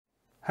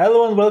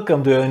Hello and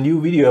welcome to a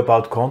new video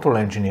about control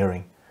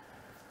engineering.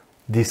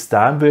 This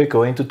time we're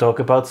going to talk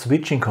about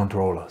switching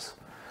controllers.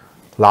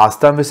 Last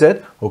time we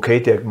said, okay,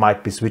 there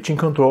might be switching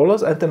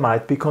controllers and there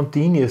might be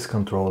continuous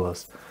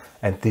controllers.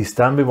 And this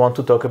time we want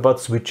to talk about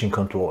switching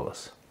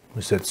controllers.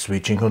 We said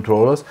switching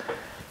controllers.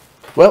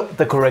 Well,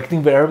 the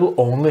correcting variable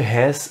only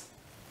has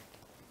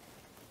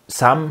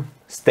some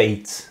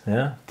states,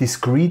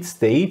 discrete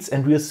states,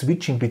 and we are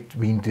switching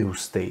between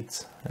those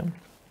states.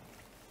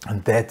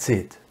 And that's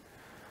it.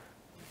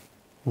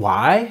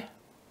 Why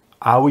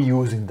are we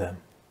using them?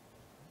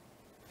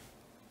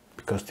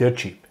 Because they're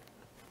cheap.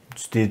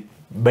 It's the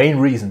main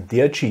reason. They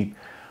are cheap.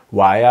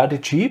 Why are they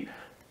cheap?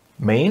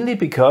 Mainly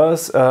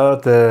because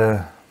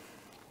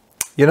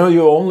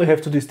you only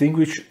have to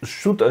distinguish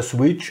should I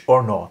switch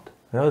or not.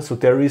 So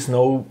there is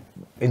no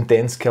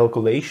intense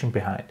calculation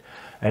behind.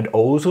 And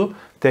also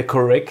the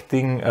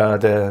correcting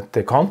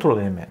the control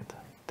element.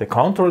 The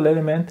control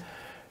element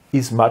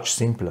is much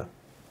simpler.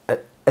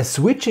 A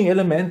switching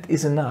element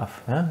is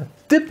enough. A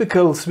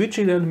typical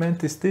switching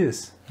element is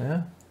this.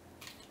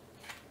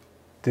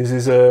 This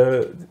is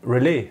a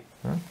relay.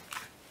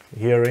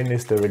 Herein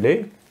is the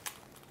relay,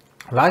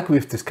 like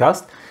we've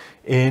discussed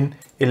in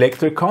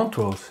electric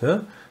controls.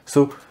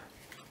 So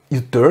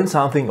you turn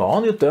something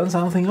on, you turn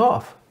something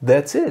off.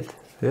 That's it.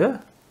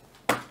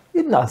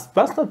 It must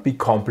not be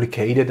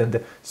complicated, and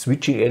the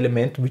switching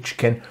element which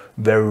can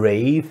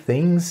vary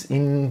things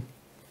in.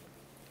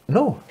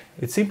 No,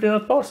 it's simply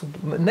not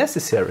possible,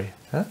 necessary.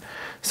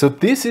 So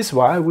this is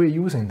why we're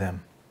using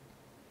them.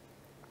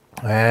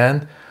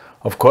 And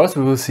of course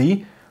we will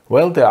see,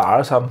 well, there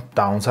are some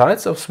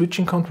downsides of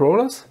switching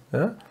controllers.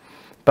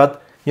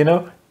 But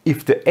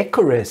if the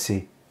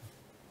accuracy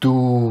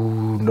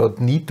do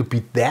not need to be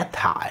that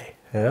high,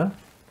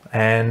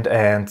 and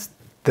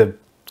the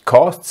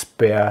costs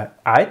per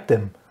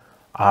item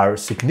are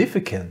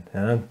significant,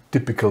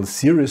 typical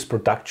series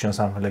production,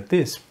 something like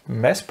this,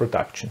 mass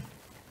production,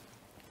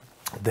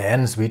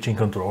 then switching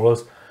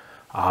controllers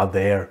are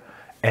there,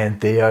 and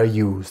they are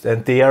used,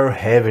 and they are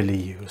heavily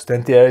used,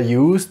 and they are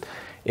used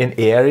in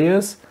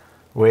areas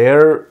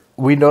where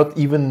we not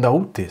even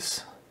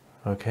notice.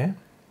 Okay,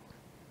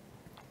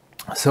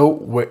 so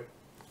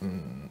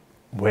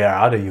where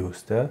are they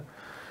used?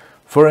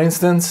 For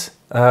instance,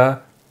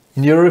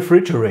 in your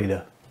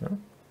refrigerator,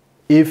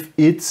 if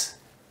it's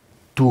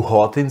too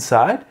hot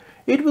inside,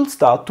 it will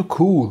start to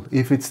cool.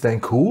 If it's then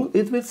cool,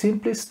 it will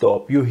simply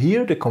stop. You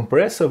hear the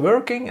compressor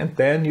working and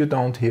then you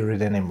don't hear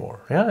it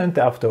anymore. And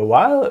after a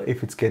while,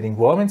 if it's getting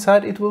warm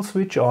inside, it will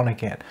switch on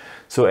again.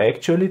 So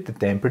actually the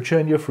temperature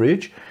in your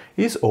fridge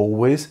is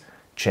always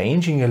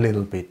changing a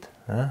little bit.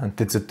 And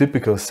it's a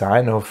typical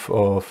sign of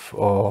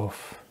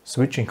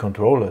switching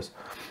controllers.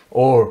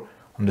 Or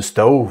on the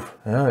stove,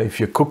 if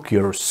you cook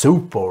your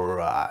soup, or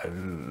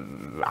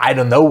I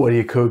don't know what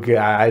you cook,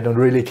 I don't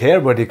really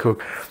care what you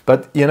cook,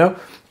 but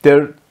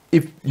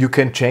if you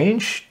can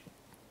change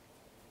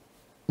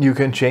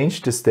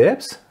the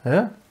steps,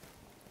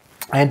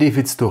 and if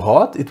it's too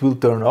hot, it will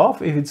turn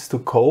off. If it's too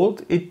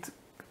cold, it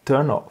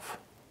turn off.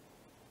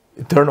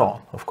 Turn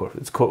on, of course.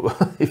 It's cold.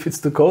 If it's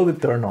too cold,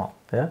 it turn on.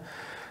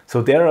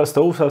 So there are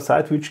stoves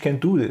outside which can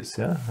do this.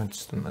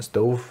 It's a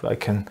stove I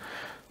can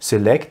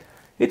select.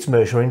 It's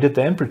measuring the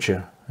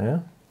temperature.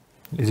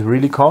 It's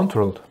really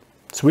controlled.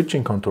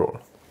 Switching control.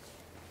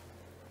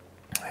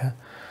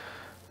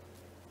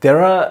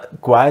 There are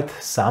quite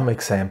some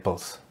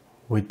examples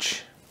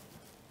which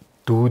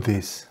do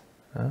this.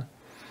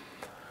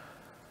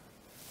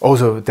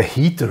 Also the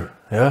heater.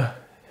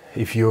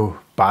 If you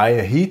buy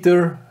a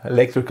heater,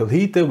 electrical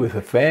heater with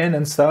a fan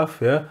and stuff,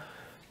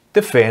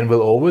 the fan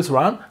will always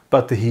run,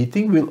 but the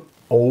heating will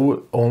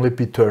only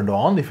be turned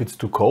on if it's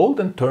too cold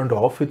and turned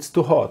off if it's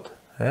too hot.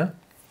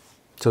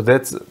 So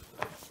that's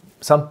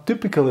some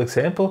typical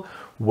example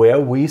where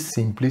we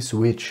simply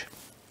switch.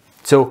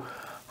 So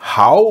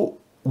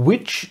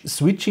which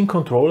switching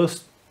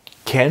controllers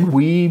can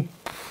we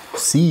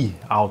see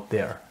out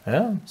there?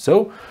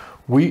 So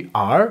we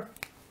are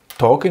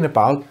talking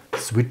about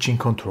switching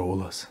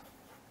controllers.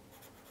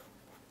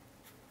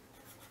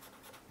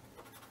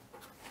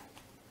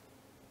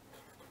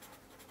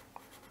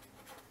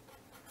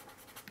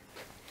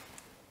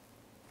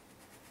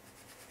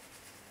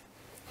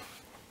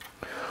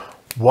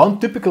 One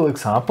typical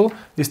example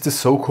is the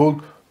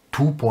so-called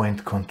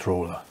two-point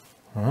controller.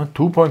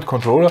 Two-point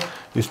controller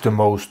is the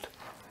most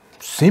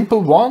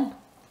simple one,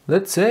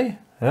 let's say.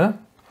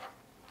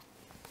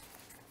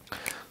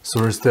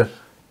 So it's the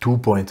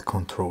two-point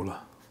controller.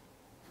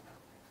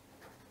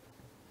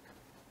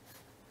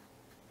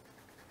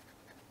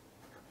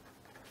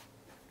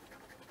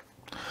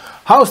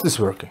 How is this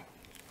working?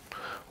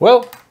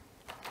 Well,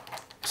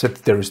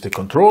 there is the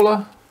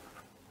controller.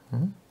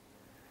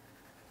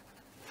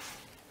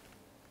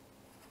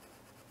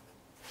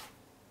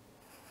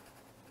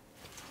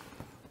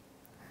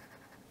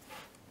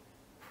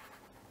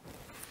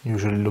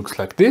 Usually looks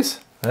like this.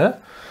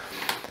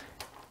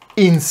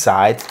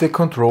 Inside the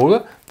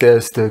controller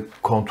there's the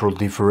control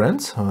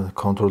difference,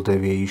 control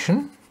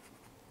deviation.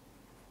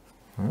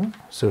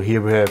 So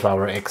here we have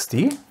our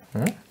xt.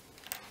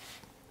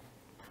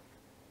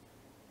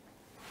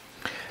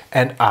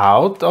 And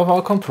out of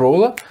our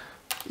controller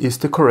is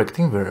the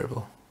correcting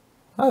variable.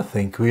 I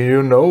think we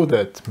know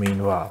that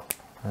meanwhile.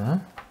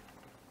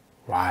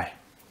 Y.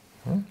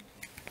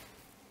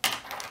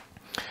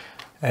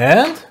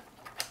 And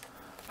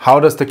how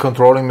does the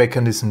controlling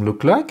mechanism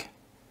look like?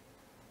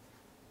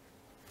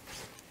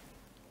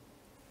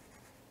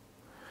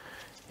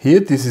 Here,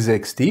 this is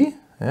xt.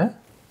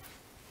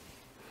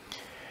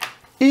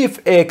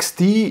 If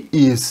xt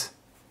is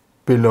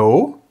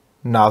below,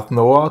 not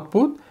no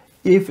output.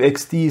 If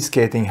xt is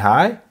getting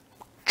high,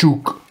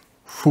 juk,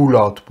 full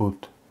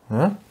output.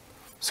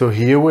 So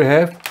here we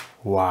have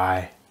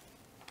y.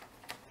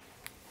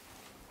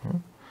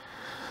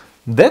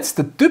 That's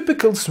the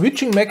typical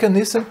switching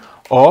mechanism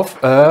of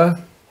a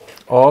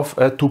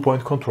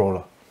two-point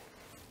controller.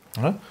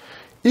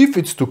 If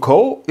it's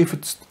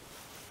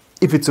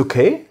if it's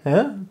okay,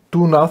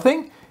 do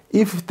nothing.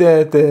 If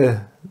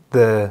the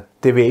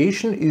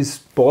deviation is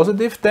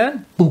positive,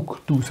 then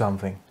book, do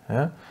something.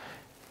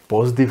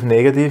 Positive,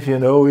 negative, you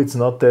know, it's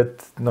not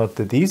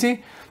that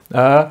easy.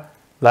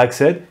 Like I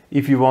said,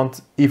 if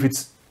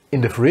it's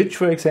in the fridge,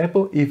 for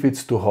example, if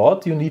it's too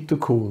hot, you need to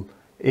cool.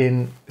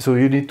 So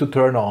you need to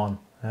turn on.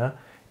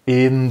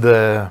 In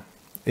the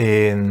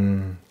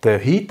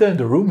heater, in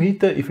the room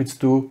heater, if it's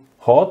too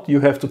hot, you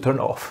have to turn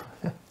off.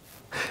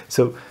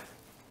 So,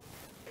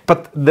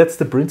 but that's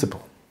the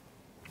principle.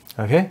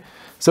 Okay.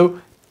 So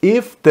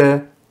if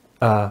the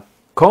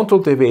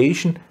control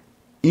deviation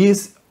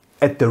is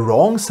at the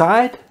wrong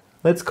side,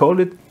 let's call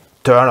it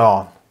turn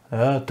on.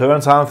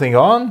 Turn something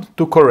on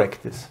to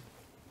correct this.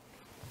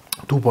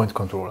 Two-point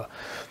controller.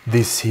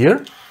 This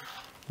here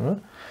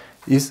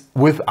is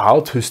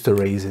without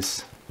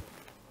hysteresis.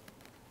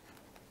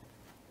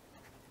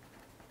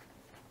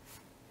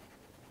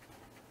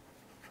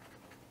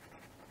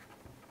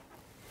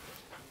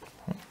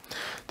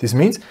 This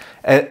means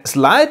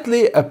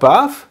slightly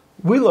above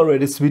will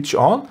already switch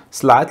on,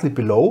 slightly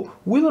below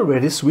will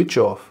already switch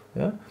off.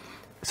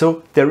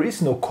 So there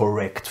is no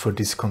correct for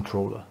this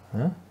controller.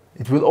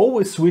 It will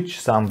always switch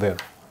somewhere.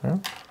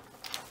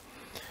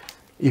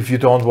 If you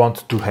don't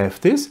want to have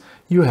this,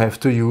 you have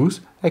to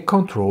use a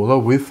controller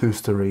with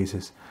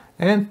hysteresis.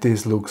 And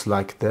this looks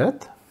like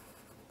that.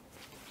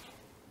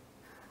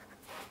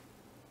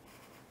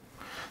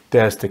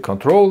 There's the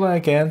controller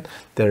again.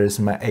 There is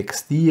my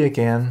XD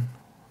again.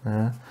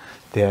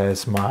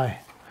 There's my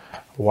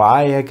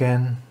Y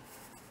again.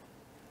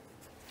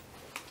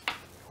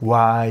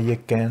 Y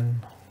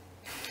again.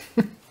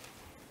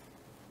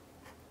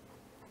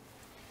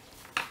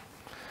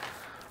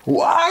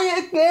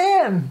 Y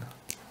again.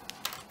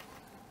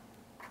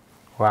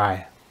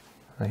 Y.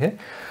 Okay.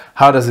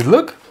 How does it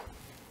look?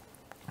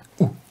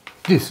 Ooh,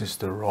 this is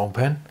the wrong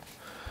pen.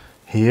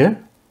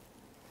 Here.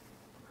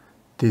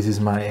 This is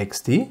my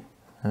XD.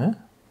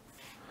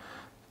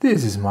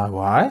 This is my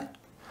Y.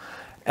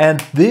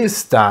 And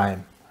this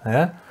time,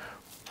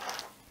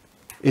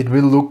 it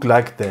will look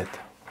like that.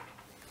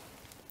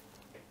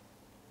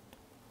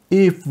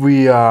 If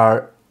we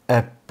are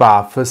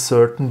above a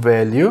certain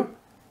value,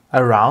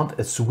 around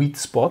a sweet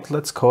spot,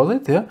 let's call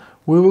it,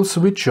 we will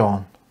switch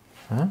on.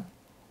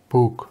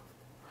 Book.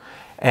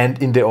 And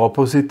in the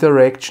opposite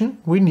direction,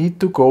 we need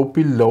to go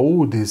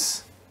below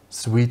this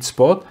sweet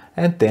spot,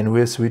 and then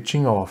we're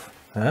switching off.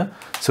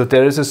 So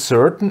there is a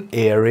certain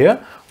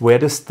area where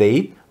the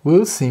state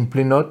will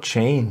simply not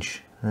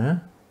change.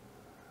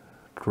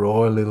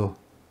 Draw a little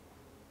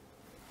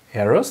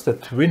arrows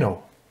that we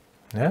know.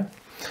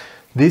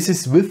 This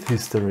is with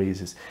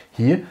hysteresis.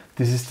 Here,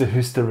 this is the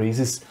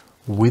hysteresis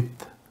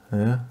width.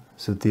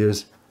 So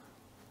there's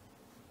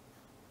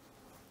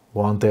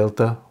 1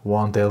 delta,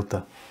 1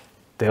 delta.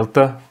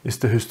 Delta is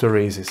the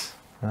hysteresis.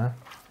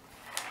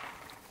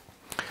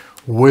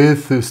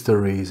 With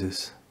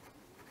hysteresis.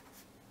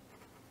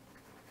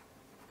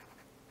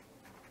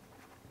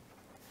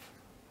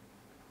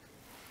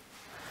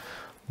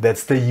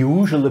 That's the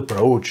usual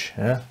approach,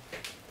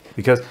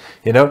 because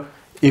you know,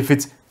 if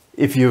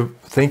you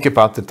think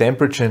about the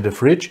temperature in the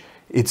fridge,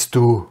 it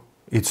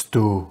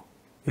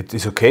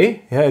is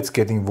okay, it's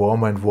getting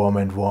warmer and warmer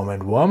and warmer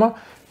and warmer.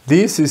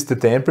 This is the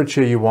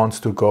temperature you want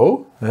to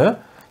go,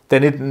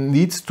 then it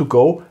needs to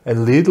go a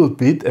little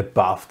bit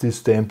above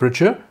this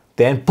temperature,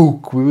 then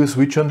book, we will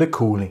switch on the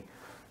cooling.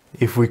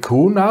 If we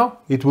cool now,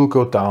 it will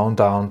go down,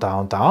 down,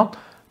 down, down,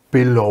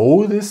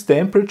 below this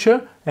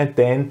temperature, and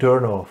then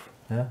turn off.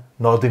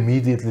 Not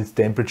immediately the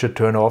temperature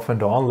turn off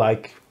and on,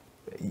 like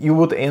you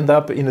would end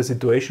up in a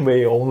situation where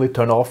you only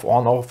turn off,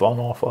 on, off, on,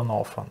 off, on,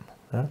 off, on.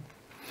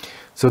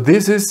 So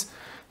this is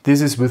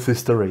with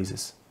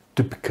hysteresis,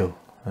 typical,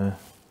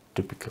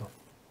 typical.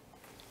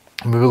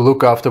 We will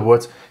look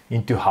afterwards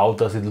into how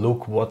does it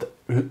look,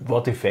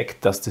 what effect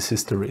does this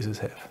hysteresis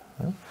have.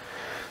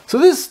 So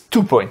this is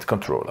two-point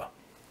controller.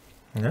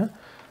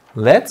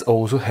 Let's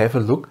also have a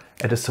look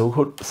at a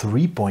so-called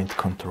three-point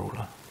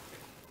controller.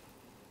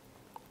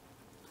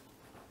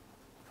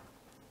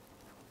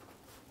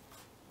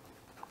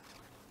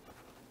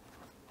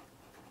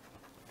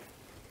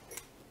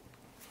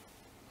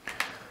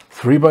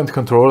 3-point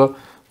controller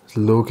is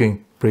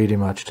looking pretty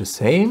much the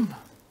same.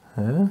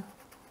 So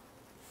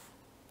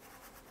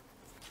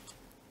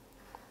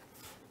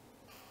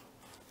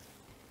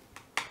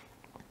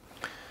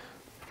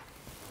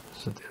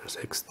there's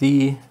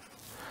XD,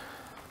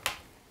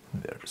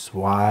 there's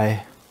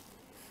Y.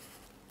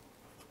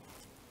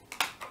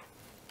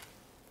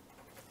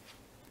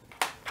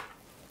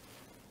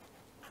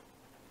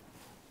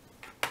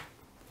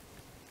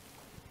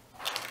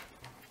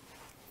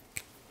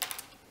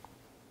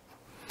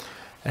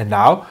 And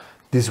now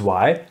this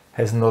Y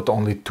has not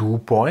only 2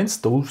 points,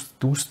 those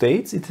 2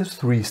 states, it has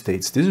 3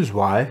 states. This is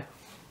why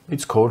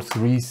it's called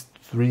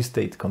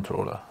three-state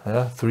controller,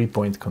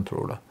 3-point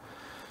controller.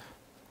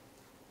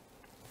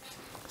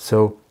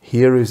 So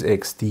here is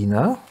XD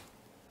now,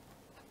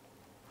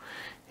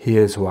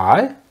 here's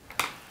Y.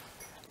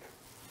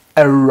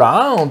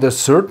 Around a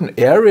certain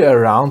area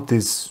around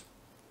this,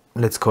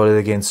 let's call it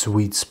again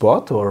sweet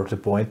spot, or the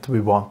point we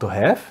want to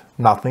have,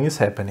 nothing is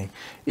happening.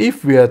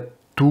 If we are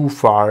too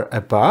far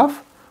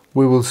above,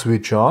 we will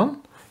switch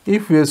on.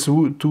 If we are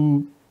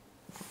too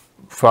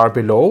far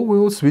below, we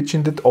will switch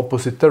in the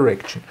opposite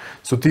direction.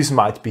 So this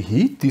might be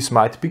heat, this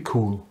might be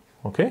cool.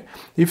 Okay?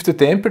 If the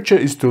temperature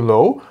is too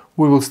low,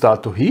 we will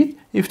start to heat.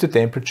 If the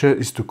temperature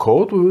is too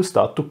cold, we will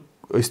start to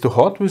too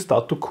hot, we will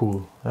start to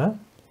cool.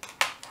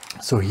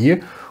 So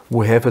here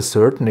we have a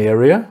certain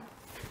area.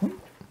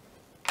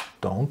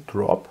 Don't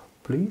drop,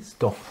 please,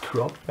 don't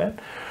drop that.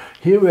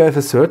 Here we have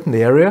a certain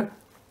area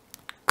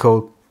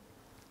called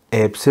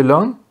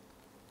epsilon,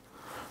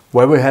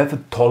 where we have a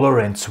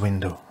tolerance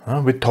window.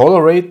 We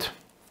tolerate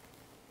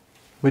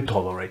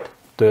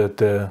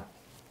the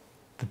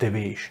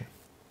deviation.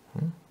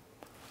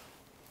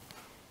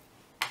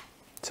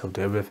 So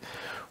there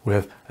we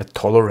have a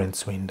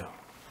tolerance window.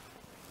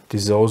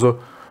 This is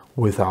also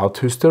without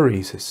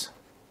hysteresis.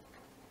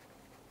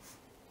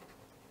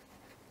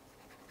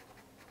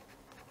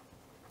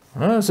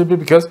 Simply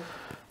because,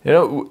 you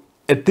know,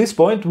 at this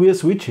point we are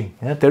switching.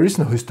 There is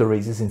no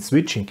hysteresis in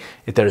switching.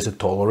 If there is a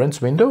tolerance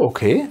window,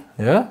 okay,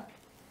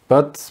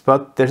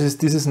 but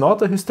this is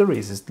not a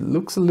hysteresis. It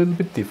looks a little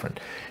bit different.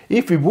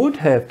 If we would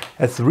have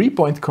a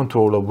 3-point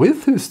controller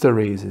with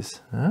hysteresis,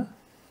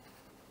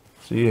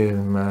 see,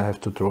 I have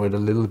to draw it a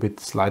little bit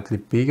slightly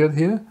bigger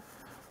here,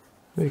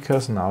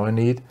 because now I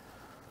need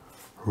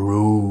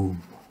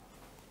room.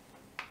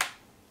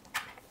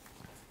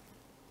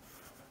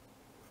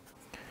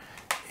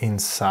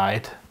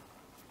 Inside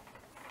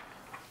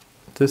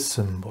the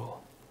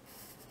symbol.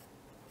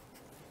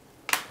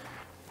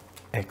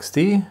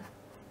 XD,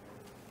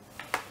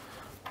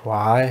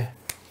 Y,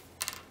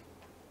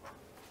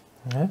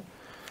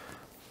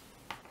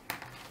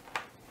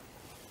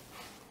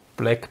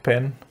 black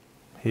pen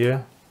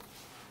here.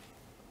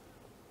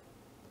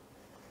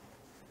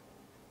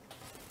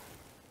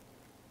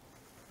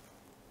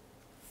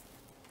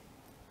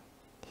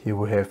 Here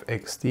we have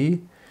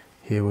XD,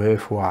 here we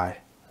have Y.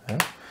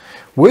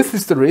 With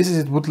hysteresis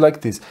it would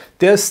like this.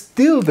 There's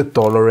still the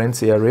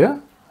tolerance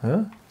area,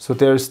 so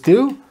there is we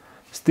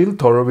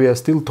are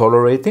still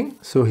tolerating.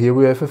 So here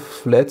we have a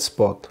flat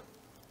spot.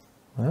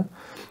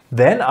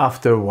 Then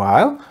after a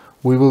while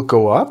we will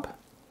go up,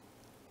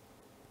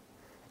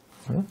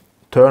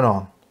 turn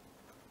on.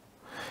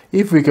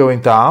 If we're going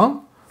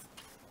down,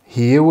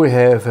 here we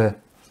have a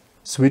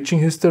switching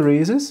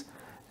hysteresis,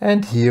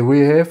 and here we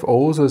have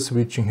also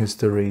switching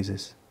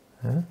hysteresis.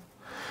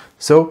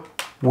 So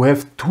we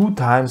have 2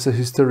 times the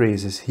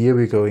hysteresis. Here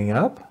we're going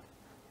up,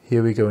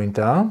 here we're going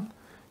down,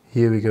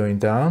 here we're going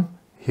down,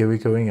 here we're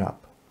going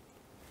up.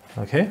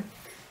 Okay?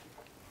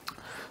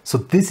 So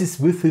this is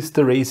with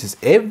hysteresis.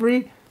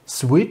 Every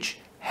switch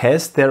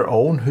has their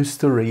own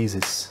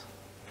hysteresis.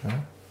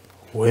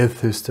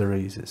 With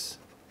hysteresis.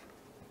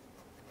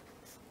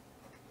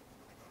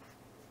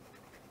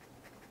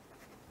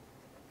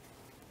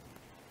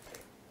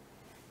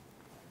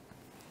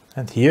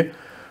 And here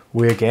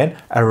we again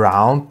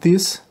around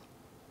this,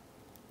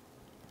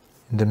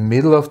 in the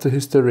middle of the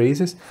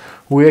hysteresis,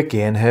 we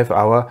again have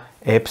our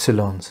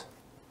epsilons.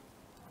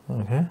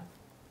 Okay?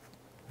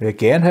 We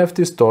again have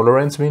this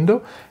tolerance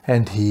window,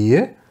 and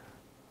here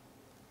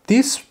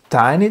these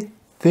tiny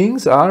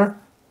things are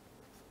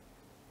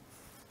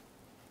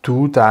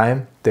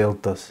 2-time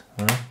deltas.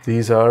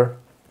 These are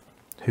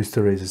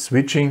hysteresis,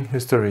 switching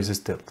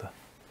hysteresis delta.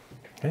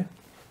 Okay?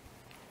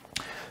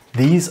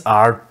 These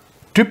are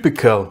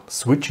typical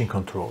switching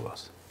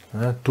controllers.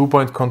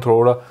 2-point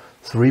controller,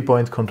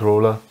 3-point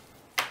controller.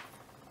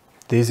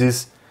 This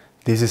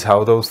is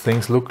how those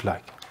things look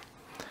like.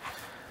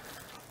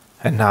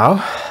 And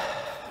now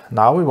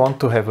we want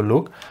to have a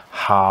look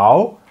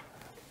how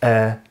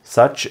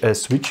such a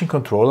switching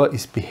controller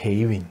is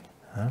behaving.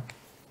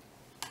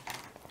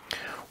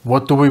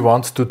 What do we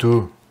want to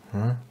do?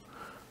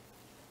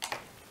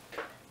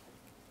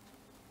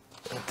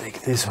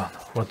 Take this one.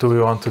 What do we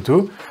want to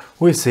do?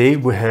 We say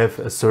we have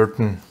a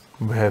certain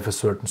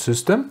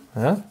system.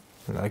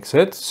 like I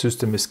said,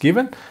 system is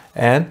given,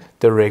 and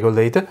the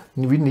regulator,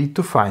 we need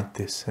to find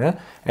this. Yeah?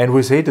 And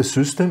we say the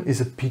system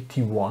is a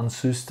PT1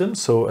 system,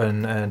 so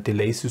a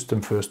delay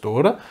system first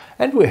order,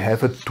 and we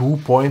have a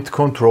 2-point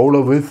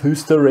controller with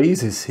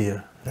hysteresis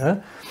here.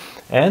 Yeah?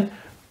 And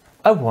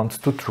I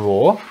want to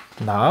draw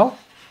now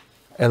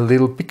a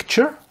little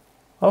picture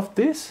of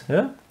this.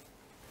 Yeah?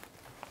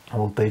 I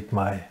will take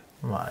my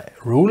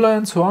ruler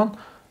and so on,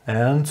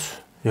 and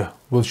yeah,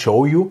 we'll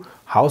show you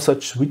how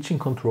such switching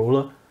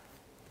controller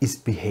is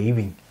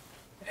behaving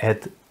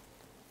at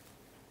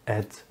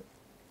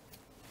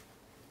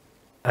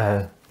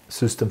a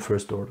system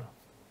first order.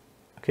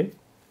 Okay.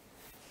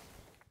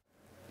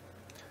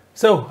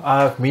 So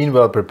I have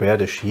meanwhile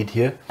prepared a sheet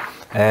here,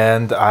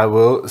 and I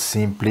will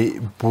simply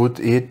put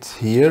it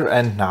here,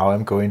 and now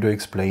I'm going to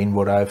explain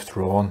what I've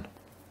drawn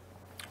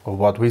or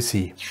what we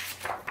see.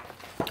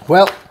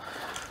 Well,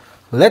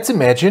 let's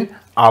imagine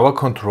our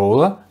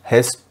controller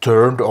has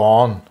turned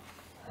on.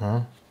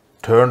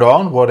 Turned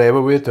on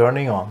whatever we're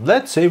turning on.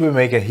 Let's say we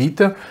make a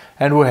heater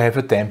and we have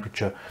a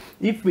temperature.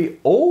 If we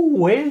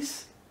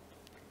always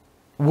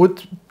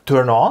would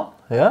turn on,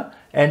 yeah,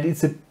 and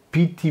it's a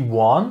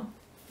PT1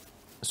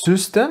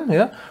 system,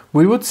 yeah,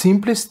 we would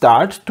simply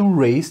start to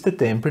raise the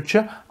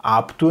temperature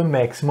up to a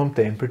maximum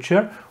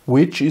temperature,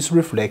 which is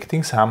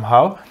reflecting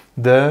somehow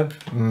the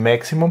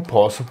maximum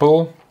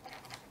possible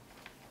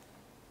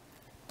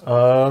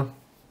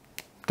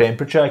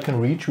temperature I can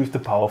reach with the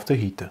power of the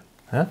heater.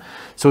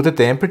 So the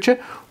temperature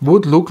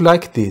would look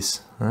like this.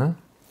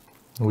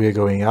 We are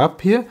going up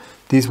here.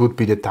 This would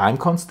be the time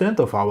constant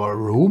of our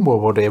room or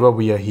whatever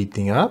we are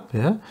heating up.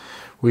 Yeah?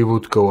 We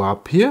would go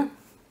up here.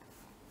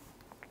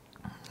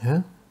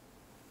 Yeah?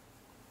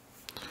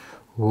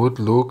 Would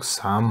look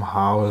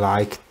somehow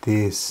like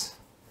this.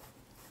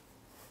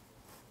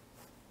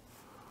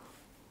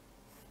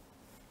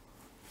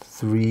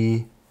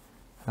 3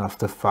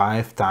 after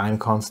 5 time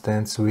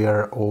constants, we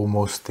are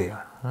almost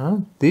there.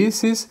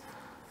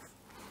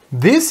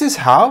 This is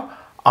how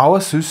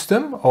our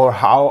system, or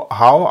how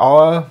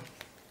our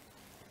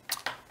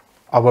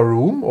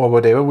room or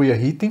whatever we are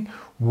heating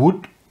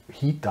would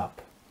heat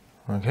up.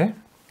 Okay.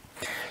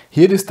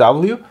 Here this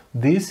W,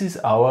 this is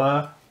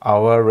our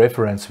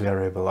reference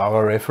variable,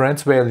 our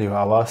reference value,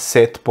 our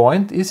set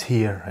point is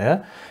here.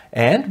 Yeah?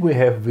 And we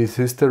have with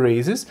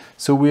hysteresis,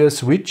 so we are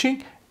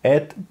switching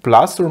at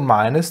plus or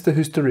minus the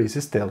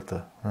hysteresis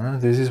delta.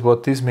 This is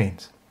what this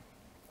means.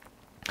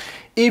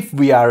 If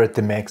we are at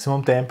the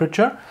maximum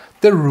temperature,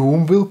 the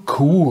room will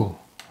cool.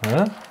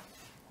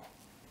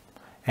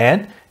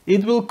 And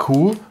it will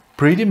cool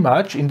pretty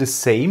much in the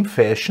same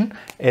fashion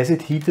as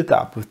it heated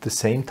up, with the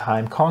same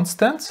time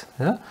constants.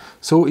 Yeah?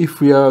 So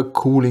if we are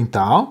cooling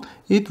down,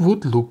 it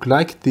would look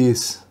like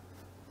this.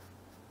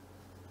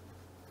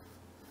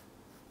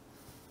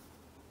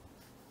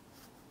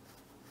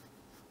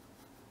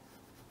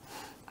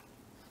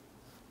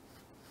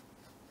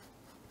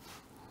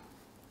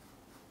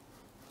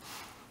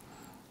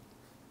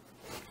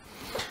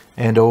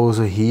 And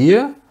also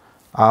here,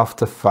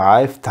 after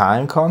 5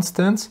 time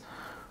constants,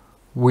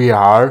 we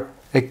are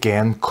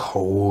again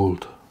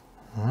cold.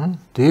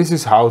 This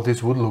is how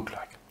this would look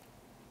like.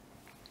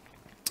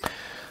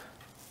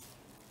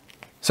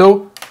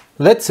 So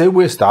let's say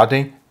we're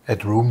starting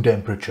at room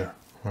temperature,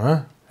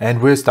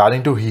 and we're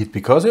starting to heat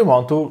because we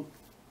want to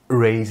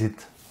raise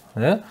it.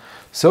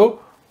 So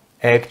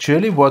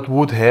actually what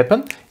would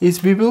happen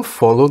is we will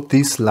follow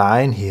this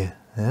line here.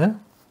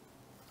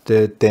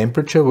 The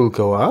temperature will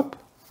go up.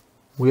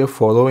 We are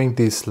following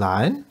this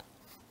line.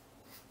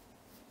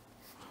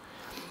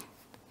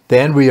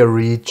 Then we are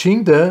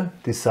reaching the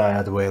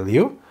desired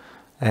value,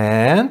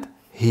 and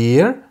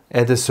here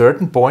at a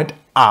certain point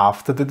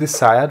after the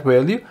desired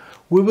value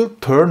we will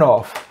turn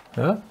off.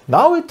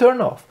 Now we turn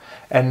off,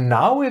 and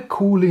now we're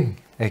cooling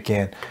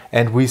again,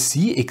 and we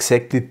see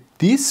exactly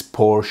this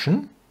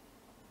portion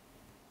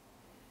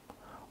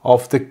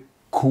of the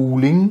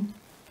cooling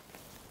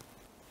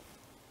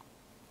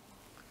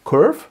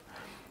curve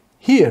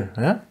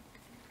here.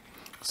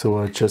 So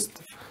I'll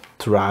just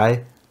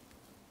try.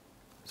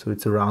 So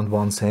it's around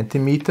 1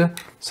 centimeter.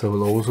 So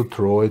we'll also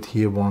draw it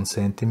here 1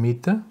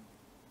 centimeter.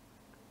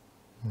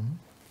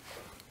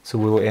 So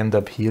we'll end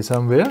up here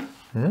somewhere.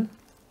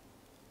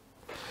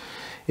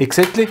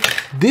 Exactly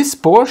this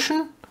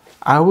portion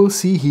I will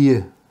see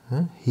here.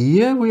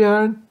 Here we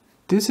are.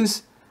 This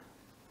is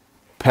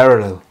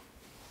parallel.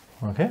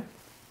 Okay.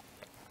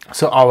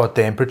 So our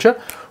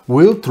temperature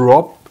will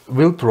drop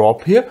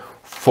here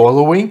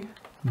following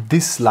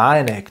this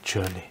line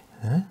actually.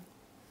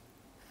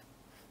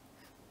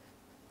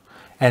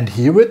 And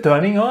here we're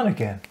turning on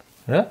again.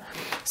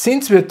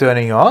 Since we're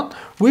turning on,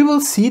 we will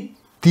see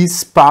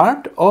this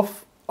part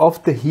of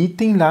the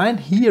heating line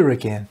here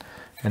again.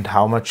 And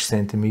how much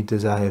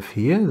centimeters I have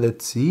here?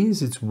 Let's see,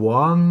 it's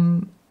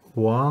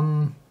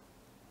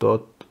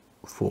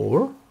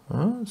 1.4.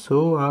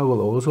 So I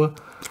will also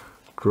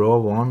draw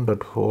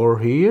 1.4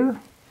 here.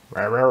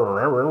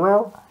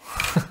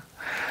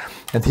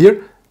 And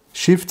here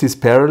shift is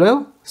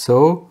parallel,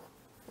 so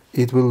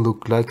it will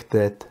look like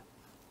that.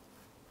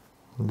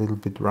 a little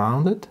bit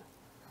rounded.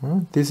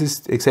 This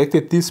is exactly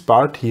this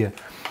part here.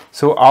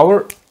 So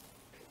our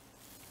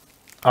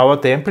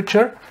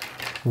temperature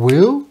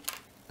will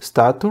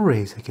start to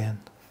raise again.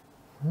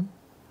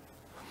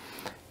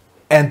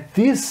 And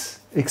this,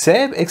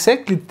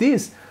 exactly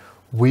this,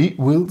 we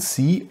will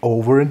see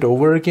over and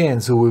over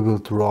again. So we will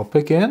drop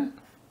again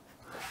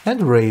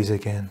and raise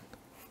again.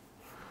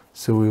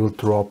 So we will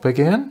drop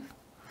again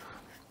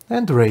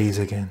and raise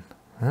again.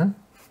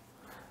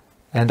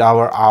 And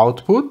our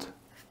output,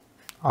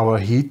 our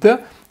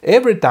heater,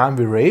 every time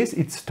we raise,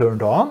 it's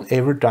turned on.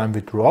 Every time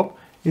we drop,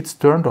 it's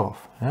turned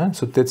off.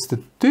 So that's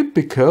the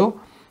typical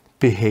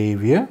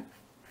behavior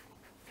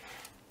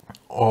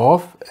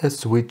of a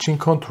switching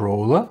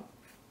controller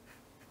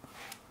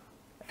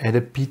at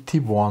a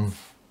PT1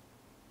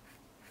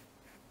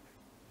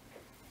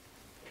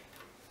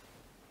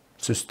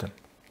 system.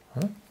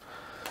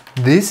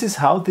 This is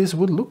how this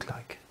would look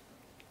like.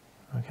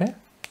 Okay.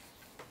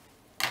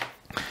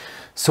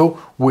 So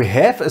we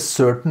have a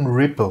certain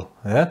ripple.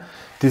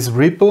 This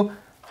ripple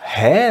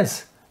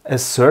has a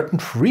certain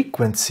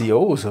frequency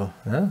also.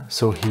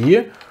 So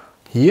here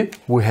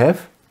we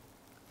have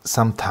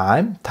some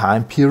time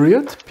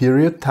period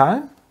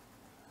time.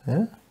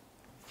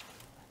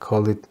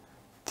 Call it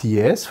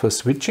TS for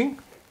switching.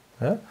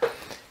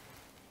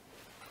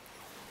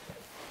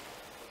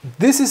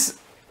 This is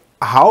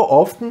how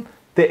often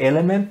the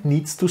element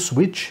needs to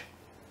switch.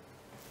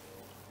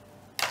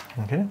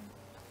 Okay.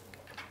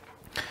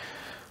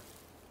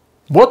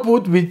 What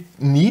would we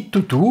need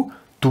to do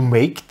to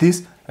make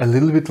this a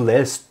little bit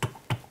less,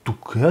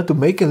 to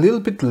make a little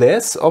bit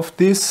less of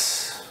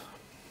this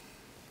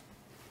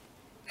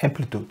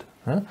amplitude?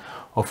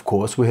 Of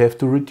course, we have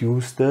to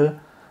reduce the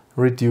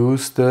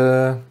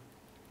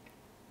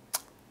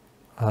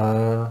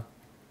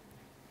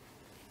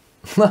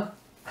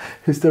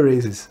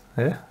hysteresis.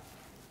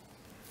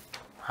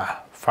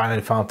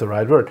 Finally found the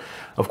right word.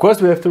 Of course,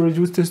 we have to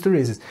reduce the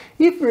hysteresis.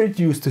 If we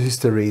reduce the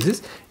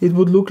hysteresis, it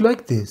would look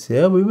like this.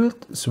 We will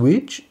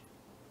switch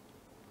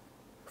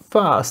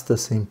faster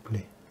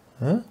simply.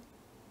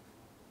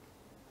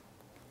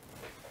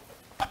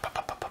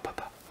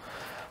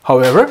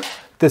 However,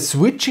 the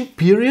switching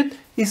period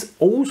is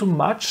also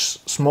much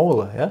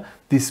smaller.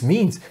 This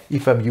means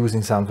if I'm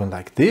using something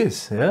like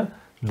this,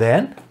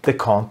 then the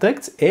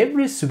contacts,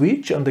 every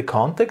switch on the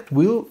contact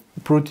will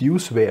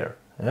produce wear.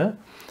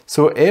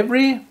 So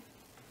every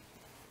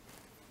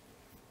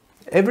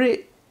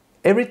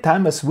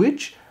time I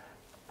switch,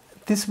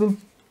 this will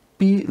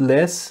be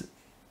less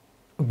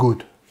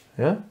good.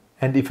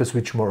 And if I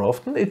switch more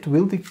often, it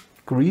will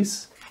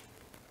decrease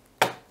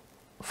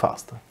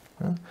faster.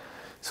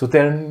 So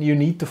then you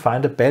need to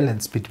find a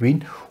balance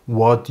between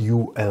what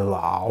you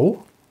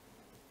allow,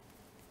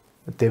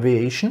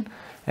 deviation,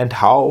 and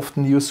how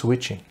often you're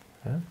switching.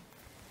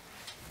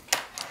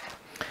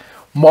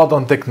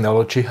 Modern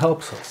technology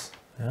helps us.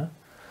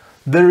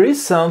 There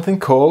is something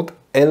called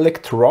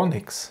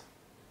electronics.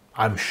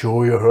 I'm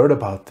sure you heard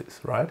about this,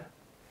 right?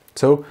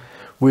 So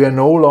we are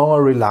no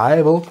longer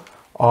reliable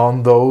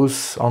on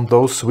those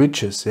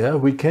switches.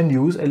 We can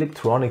use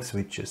electronic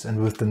switches,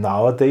 and with the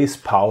nowadays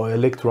power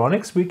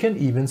electronics, we can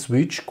even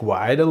switch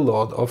quite a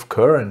lot of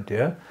current.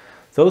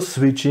 Those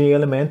switching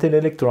elements in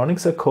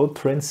electronics are called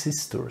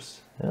transistors.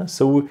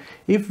 So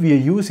if we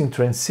are using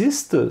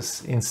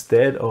transistors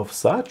instead of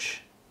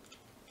such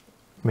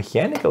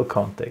mechanical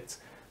contacts,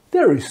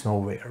 there is no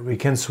wear. We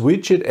can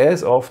switch it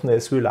as often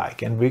as we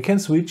like, and we can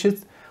switch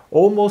it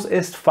almost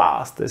as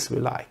fast as we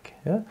like.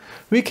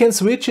 We can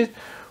switch it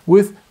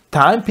with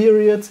time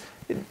periods,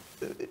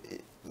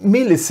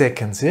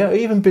 milliseconds,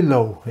 even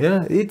below.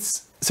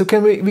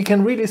 We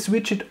can really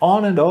switch it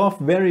on and off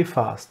very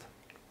fast.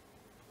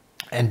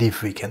 And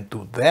if we can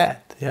do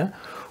that,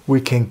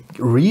 we can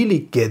really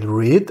get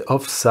rid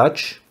of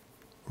such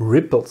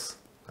ripples.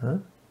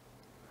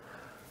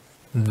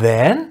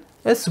 Then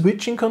a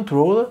switching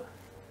controller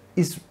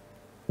is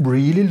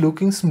really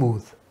looking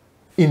smooth.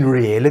 In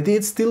reality,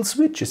 it still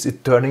switches.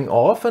 It's turning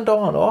off and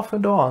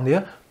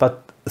on,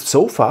 but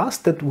so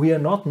fast that we are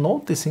not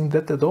noticing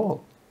that at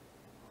all.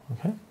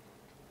 Okay.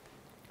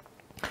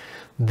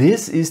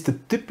 This is the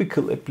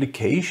typical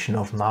application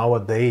of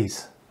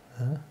nowadays.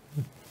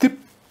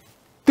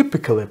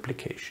 Typical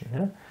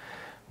application.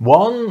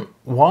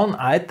 One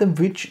item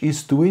which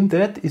is doing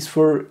that is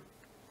for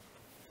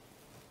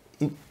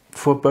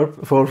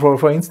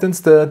instance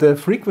the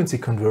frequency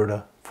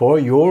converter for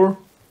your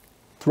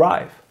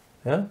drive.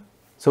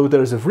 So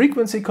there is a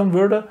frequency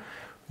converter.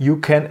 You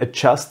can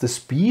adjust the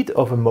speed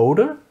of a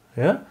motor.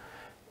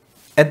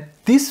 And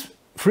this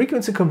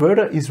frequency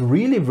converter is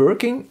really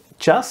working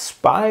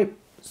just by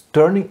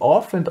turning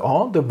off and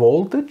on the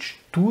voltage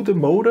to the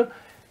motor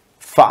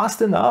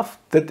fast enough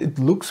that it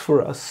looks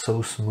for us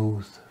so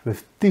smooth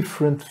with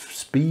different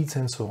speeds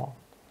and so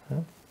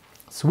on.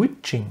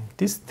 Switching.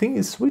 This thing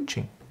is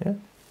switching.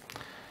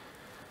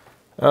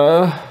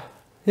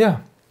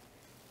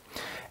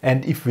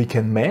 And if we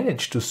can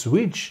manage to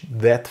switch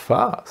that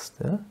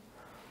fast,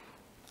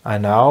 I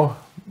now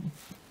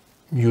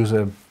use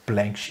a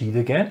blank sheet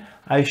again.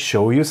 I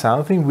show you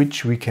something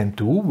which we can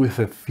do with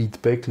a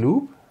feedback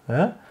loop,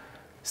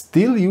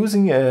 still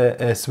using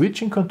a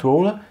switching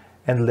controller,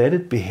 and let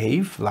it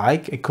behave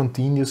like a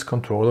continuous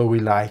controller we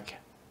like.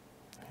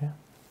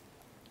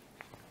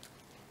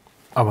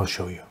 I will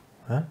show you.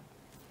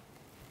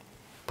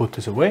 Put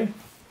this away,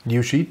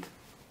 new sheet,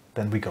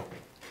 then we go.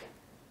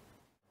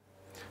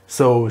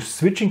 So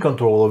switching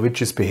controller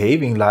which is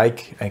behaving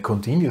like a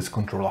continuous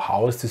controller,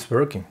 how is this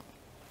working?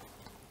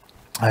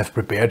 I have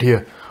prepared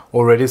here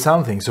already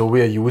something. So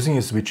we are using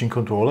a switching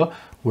controller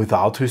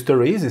without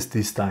hysteresis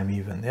this time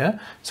even.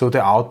 So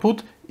the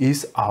output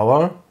is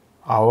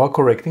our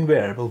correcting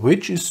variable,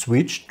 which is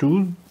switched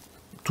to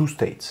two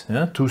states.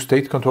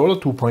 Two-state controller,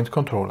 two-point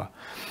controller.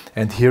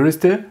 And here is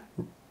the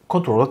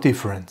controller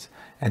difference.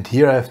 And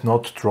here I have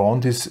not drawn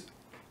this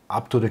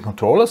up to the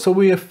controller, so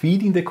we are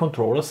feeding the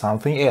controller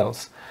something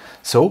else.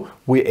 So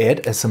we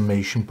add a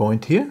summation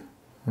point here.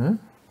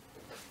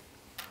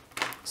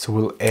 So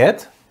we'll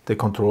add the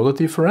controller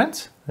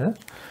difference.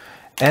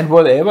 And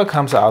whatever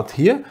comes out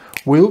here,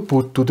 we'll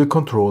put to the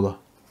controller.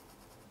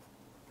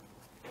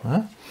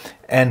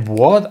 And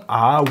what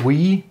are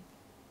we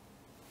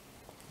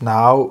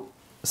now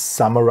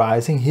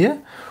summarizing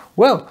here?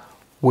 Well,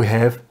 we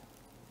have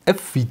a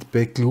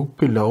feedback loop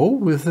below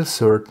with a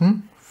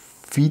certain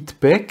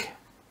feedback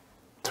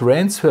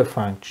transfer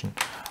function.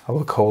 I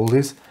will call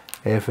this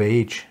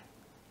FH.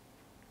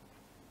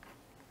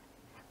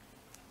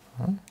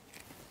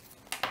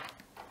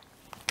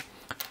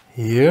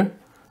 Here,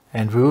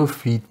 and we will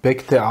feed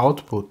back the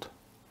output.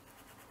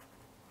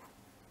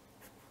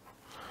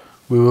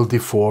 We will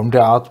deform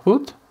the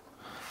output,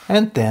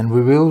 and then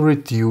we will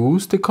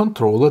reduce the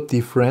controller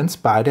difference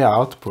by the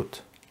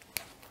output.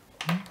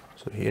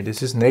 So here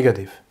this is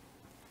negative.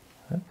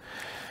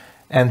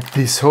 And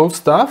this whole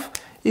stuff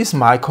is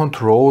my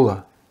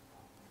controller.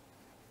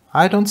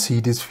 I don't see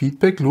this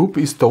feedback loop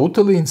is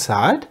totally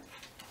inside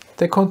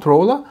the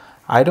controller.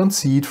 I don't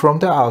see it from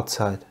the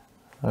outside.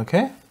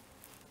 Okay?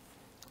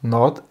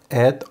 Not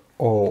at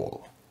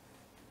all.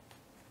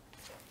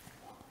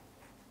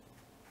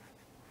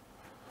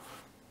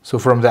 So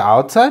from the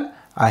outside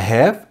I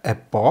have a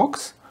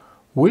box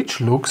which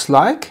looks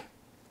like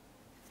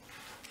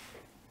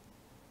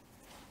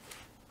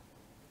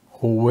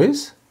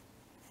always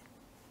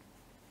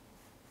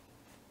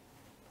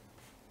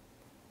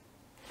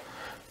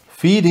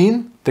feed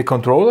in the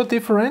controller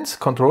difference,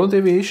 controller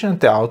deviation, and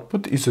the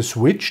output is a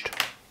switched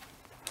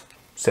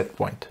set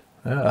point,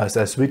 as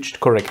a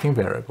switched correcting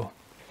variable.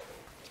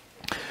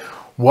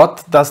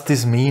 What does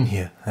this mean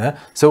here?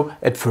 So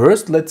at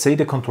first, let's say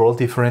the control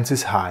difference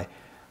is high.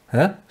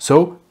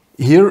 So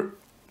here,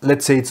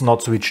 let's say it's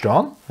not switched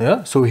on.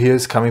 So here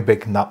is coming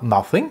back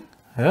nothing.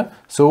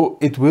 So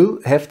it will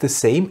have the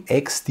same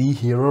XD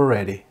here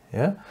already.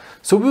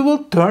 So we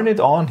will turn it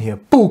on here.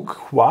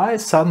 Book. Why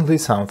suddenly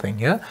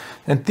something?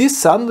 And this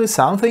suddenly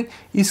something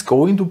is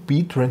going to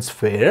be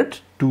transferred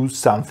to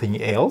something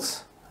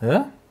else.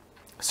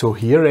 So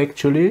here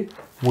actually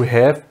we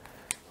have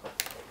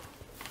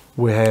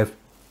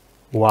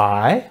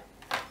Y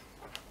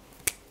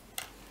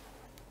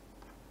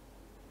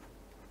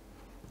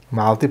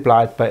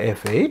multiplied by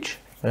FH.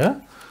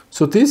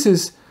 So this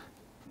is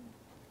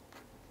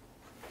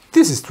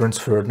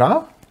transferred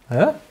now.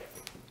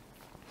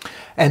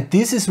 And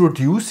this is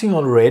reducing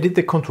already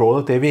the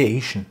controller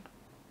deviation.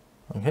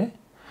 Okay?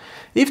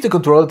 If the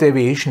controller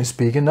deviation is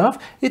big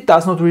enough, it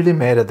does not really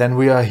matter, then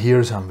we are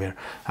here somewhere.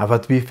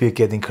 But if we're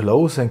getting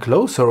closer and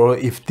closer, or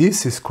if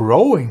this is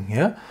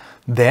growing,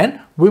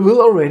 then we will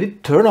already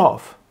turn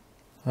off.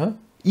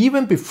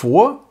 Even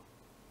before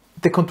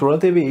the controller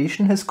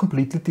deviation has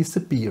completely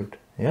disappeared.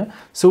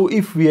 So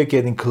if we are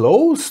getting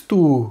close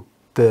to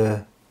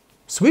the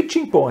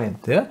switching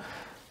point,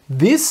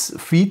 this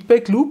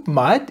feedback loop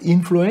might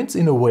influence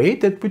in a way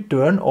that we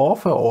turn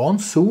off or on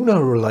sooner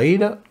or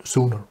later,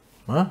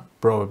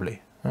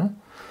 probably.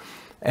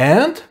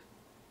 And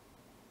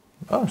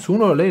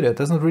sooner or later, it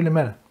doesn't really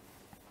matter.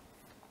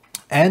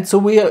 And so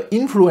we are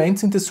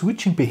influencing the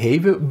switching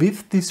behavior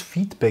with this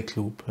feedback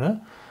loop.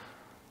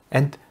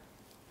 And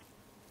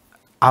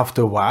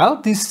after a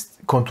while, this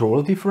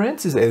controller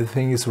difference, as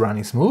everything is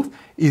running smooth,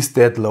 is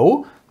that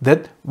low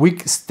that we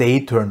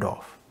stay turned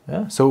off.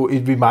 So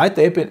we might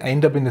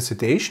end up in a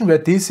situation where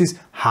this is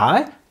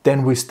high,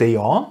 then we stay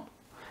on.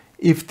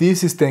 If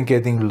this is then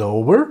getting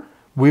lower,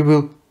 we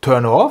will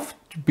turn off.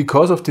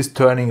 Because of this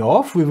turning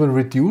off, we will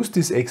reduce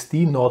this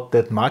XD not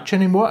that much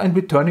anymore, and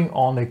we're turning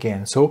on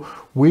again. So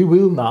we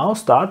will now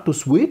start to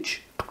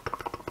switch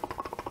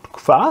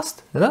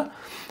fast.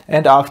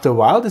 And after a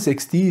while, this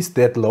XD is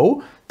that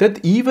low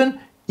that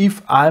even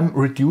if I'm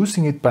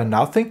reducing it by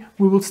nothing,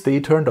 we will stay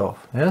turned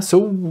off.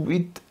 So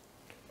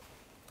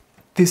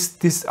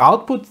this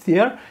output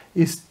there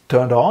is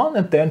turned on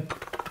and then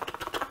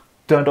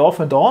turned off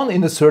and on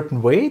in a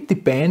certain way,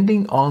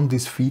 depending on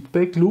this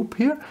feedback loop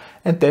here,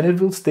 and then it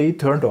will stay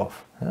turned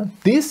off.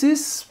 This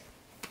is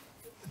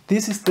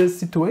the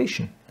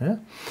situation.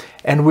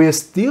 And we are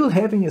still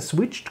having a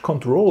switched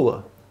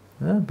controller.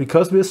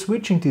 because we are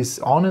switching this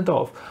on and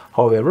off.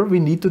 However, we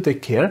need to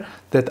take care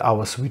that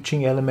our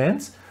switching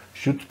elements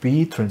should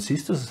be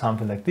transistors or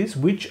something like this,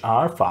 which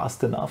are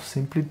fast enough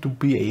simply to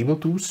be able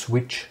to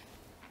switch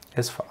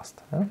as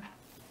fast.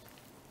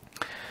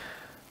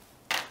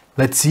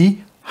 Let's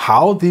see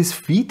how this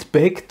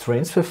feedback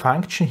transfer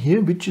function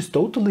here, which is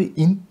totally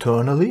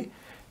internally,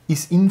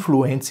 is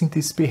influencing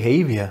this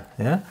behavior.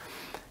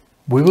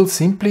 We will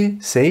simply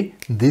say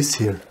this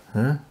here.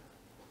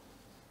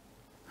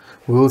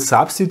 We will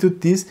substitute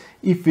this.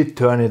 If we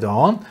turn it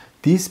on,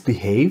 this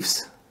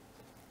behaves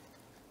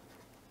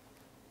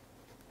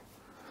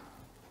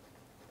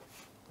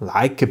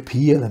like a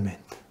P element.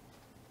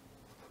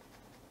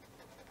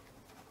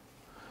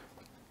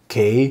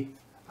 K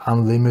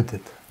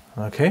unlimited.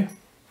 Okay?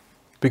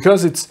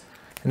 Because it's,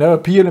 a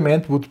P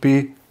element would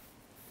be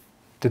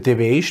the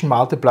deviation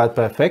multiplied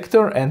by a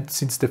factor, and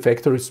since the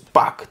factor is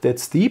that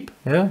steep,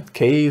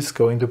 K is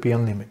going to be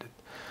unlimited.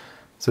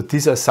 So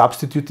these are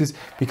substituted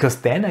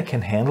because then I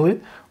can handle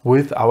it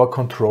with our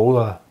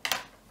controller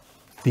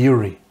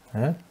theory.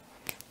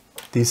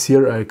 This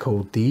here I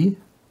call D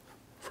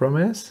from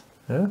S.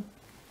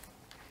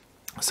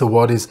 So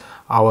what is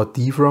our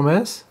D from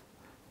S?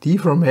 D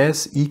from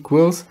S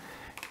equals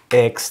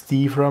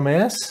XD from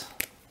S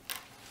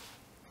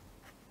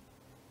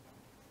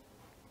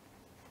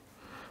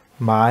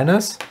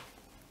minus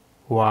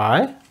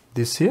Y,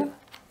 this here,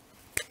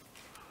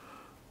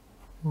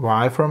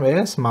 Y from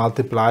S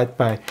multiplied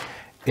by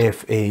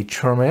FH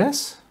from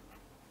S.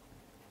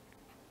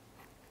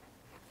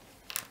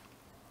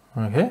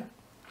 Okay.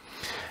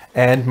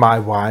 And my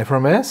Y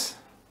from S,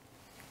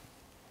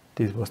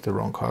 this was the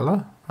wrong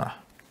color.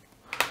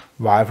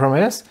 Y from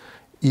S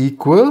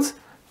equals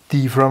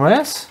D from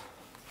S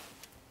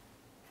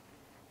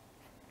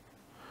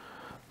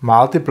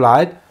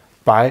multiplied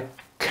by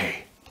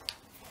K.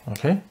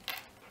 Okay,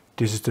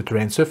 this is the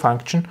transfer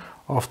function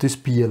of this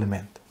P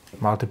element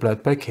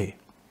multiplied by K.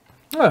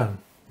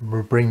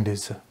 We'll bring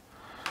this,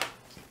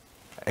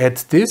 add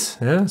this,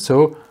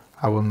 so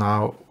I will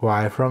now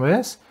Y from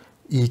S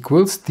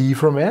equals D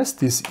from S,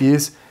 this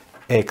is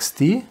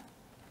XD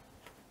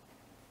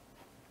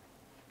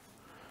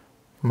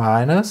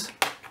minus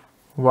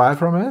Y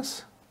from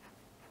S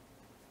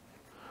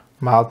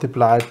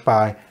multiplied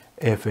by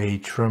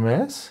FH from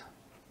S.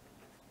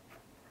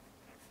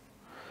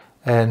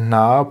 And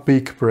now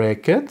big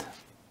bracket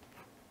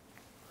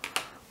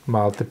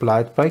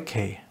multiplied by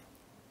K.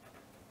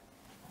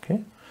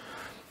 Okay,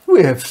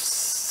 we have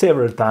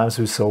several times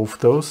we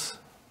solved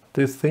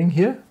this thing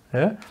here.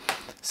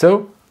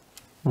 So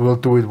we'll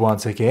do it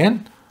once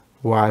again.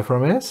 Y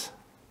from S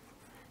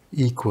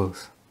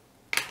equals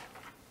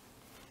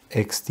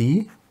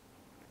XD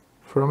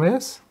from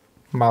S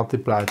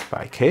multiplied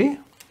by K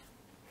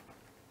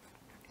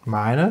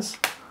minus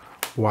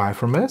Y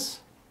from S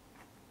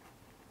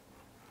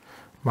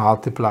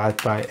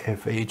multiplied by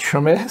FH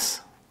from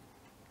S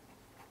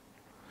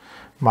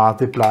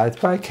multiplied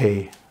by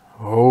K.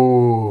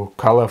 Oh,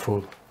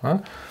 colorful.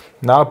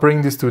 Now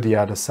bring this to the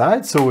other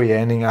side. So we're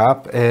ending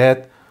up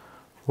at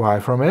Y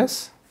from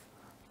S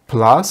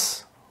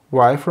plus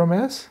Y from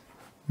S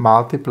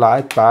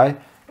multiplied by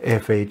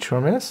FH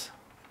from S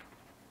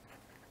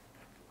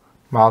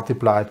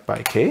multiplied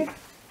by K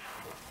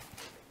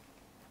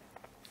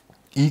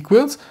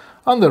equals,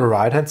 on the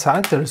right hand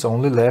side there is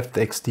only left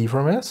XD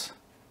from S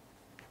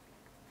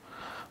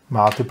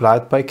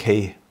multiplied by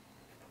K.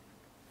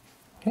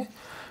 Okay.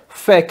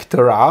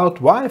 Factor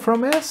out Y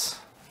from S.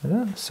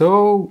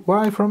 So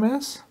Y from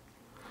S,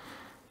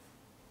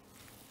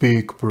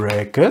 big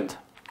bracket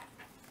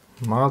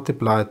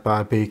multiplied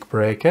by big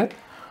bracket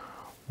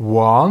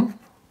 1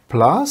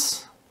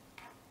 plus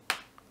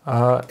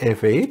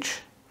FH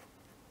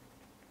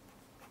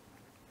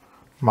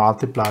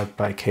multiplied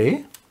by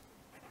K.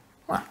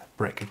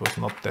 Bracket was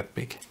not that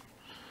big.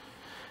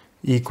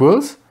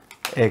 Equals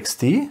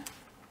XD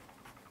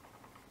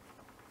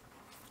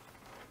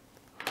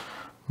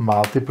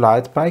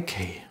multiplied by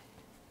K.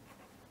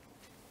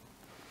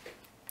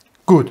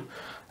 Good.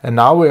 And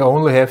now we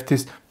only have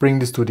this, bring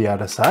this to the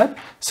other side.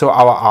 So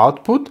our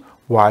output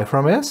Y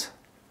from S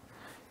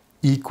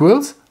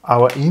equals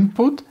our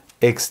input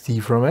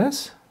XD from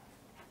S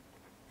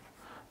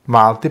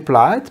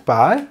multiplied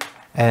by,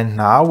 and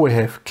now we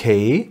have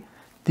K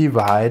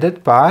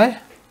divided by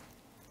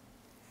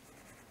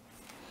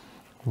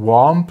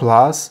 1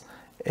 plus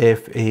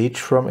FH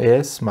from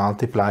S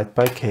multiplied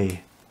by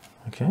K.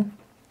 Okay.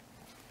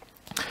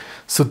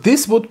 So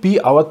this would be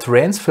our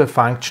transfer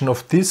function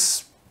of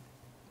this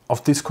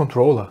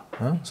controller.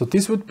 So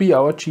this would be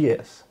our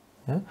GS.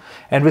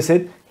 And we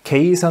said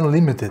K is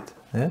unlimited.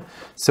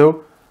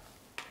 So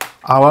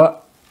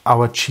our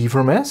G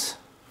from S,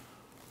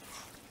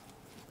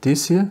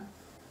 this here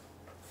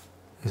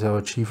is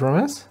our G from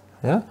S.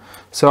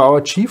 So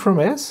our G from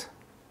S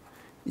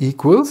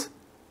equals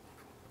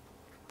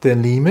the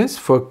limits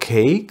for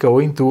K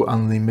going to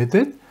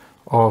unlimited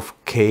of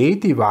K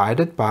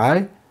divided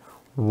by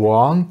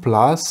 1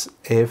 plus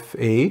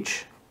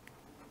FH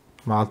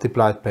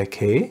multiplied by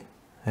K.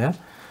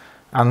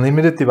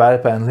 unlimited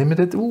divided by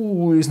unlimited,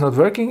 ooh, is not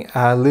working.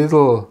 A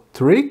little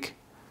trick,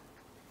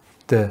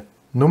 the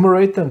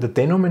numerator and the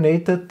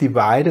denominator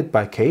divided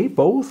by k,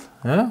 both.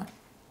 Yeah?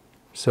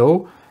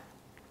 So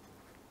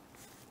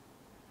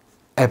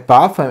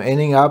above I'm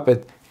ending up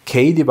at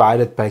k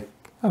divided by,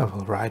 I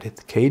will write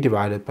it, k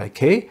divided by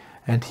k,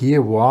 and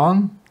here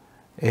 1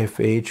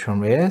 fh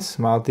from s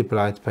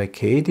multiplied by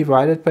k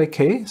divided by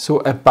k. So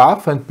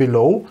above and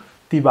below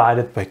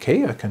divided by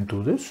k, I can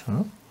do this.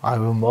 Huh? I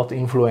will not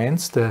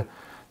influence the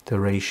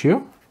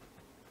ratio.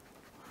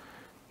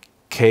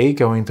 K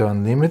going to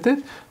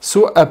unlimited.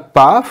 So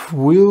above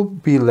will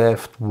be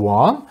left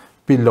 1.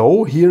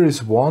 Below here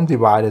is 1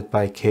 divided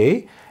by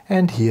k,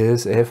 and here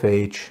is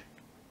fh.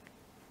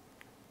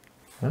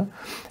 Yeah?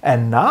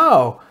 And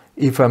now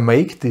if I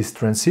make this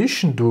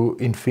transition to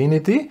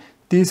infinity,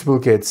 this will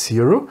get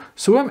 0,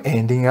 so I'm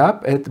ending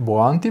up at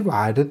 1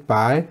 divided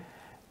by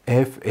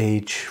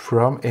fh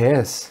from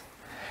s.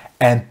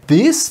 And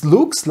this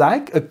looks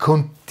like a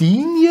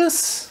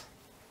continuous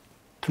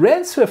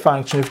transfer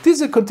function. If this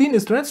is a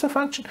continuous transfer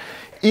function,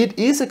 it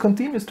is a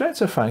continuous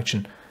transfer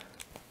function.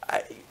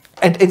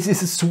 And it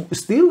is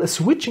still a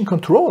switching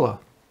controller.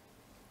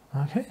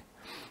 Okay?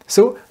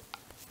 So,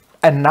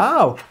 and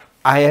now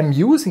I am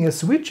using a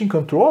switching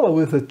controller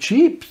with a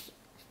cheap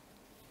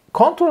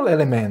control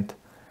element,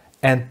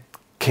 and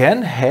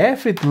can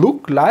have it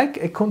look like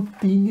a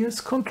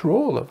continuous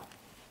controller.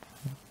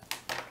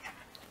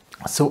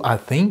 So I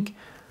think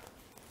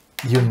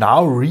you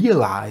now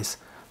realize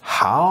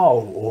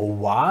how or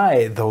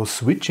why those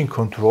switching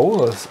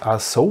controllers are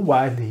so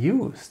widely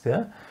used.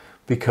 Yeah?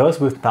 Because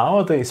with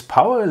nowadays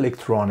power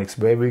electronics,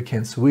 where we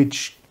can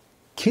switch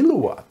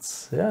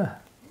kilowatts, yeah,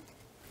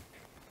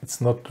 it's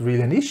not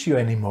really an issue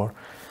anymore.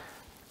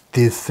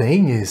 This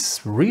thing is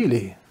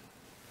really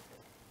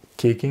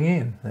kicking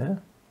in. Yeah?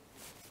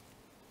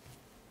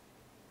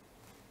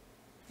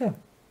 Yeah.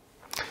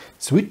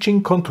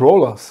 Switching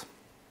controllers.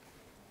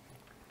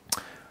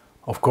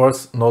 Of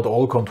course, not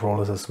all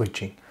controllers are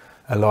switching.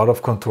 A lot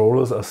of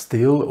controllers are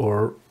still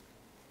or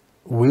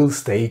will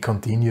stay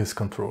continuous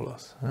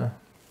controllers. Yeah.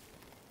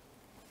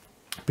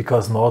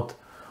 Because not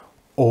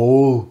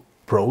all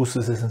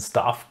processes and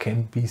stuff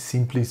can be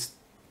simply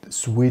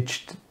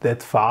switched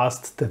that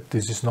fast that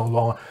this is no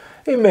longer.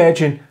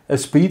 Imagine a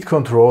speed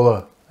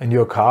controller in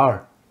your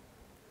car,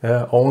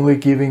 only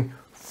giving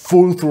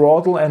full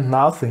throttle and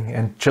nothing,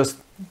 and just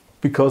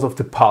because of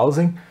the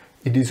pulsing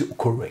it is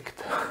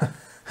correct.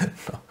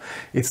 No,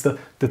 it's the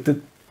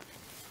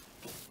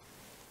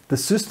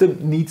system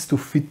needs to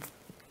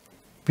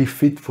be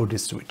fit for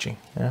this switching.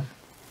 Yeah?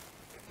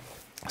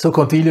 So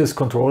continuous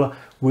controller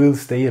will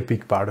stay a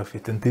big part of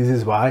it, and this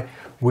is why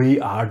we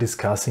are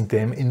discussing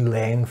them in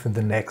length in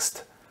the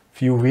next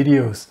few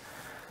videos.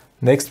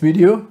 Next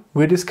video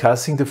we're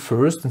discussing the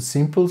first and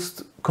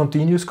simplest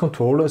continuous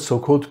controller,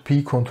 so-called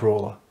P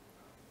controller,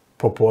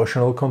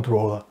 proportional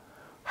controller.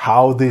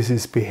 How this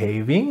is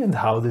behaving and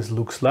how this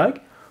looks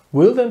like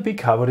will then be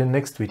covered in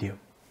next video.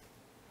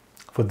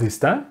 For this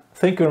time,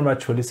 thank you very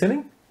much for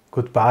listening.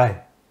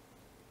 Goodbye.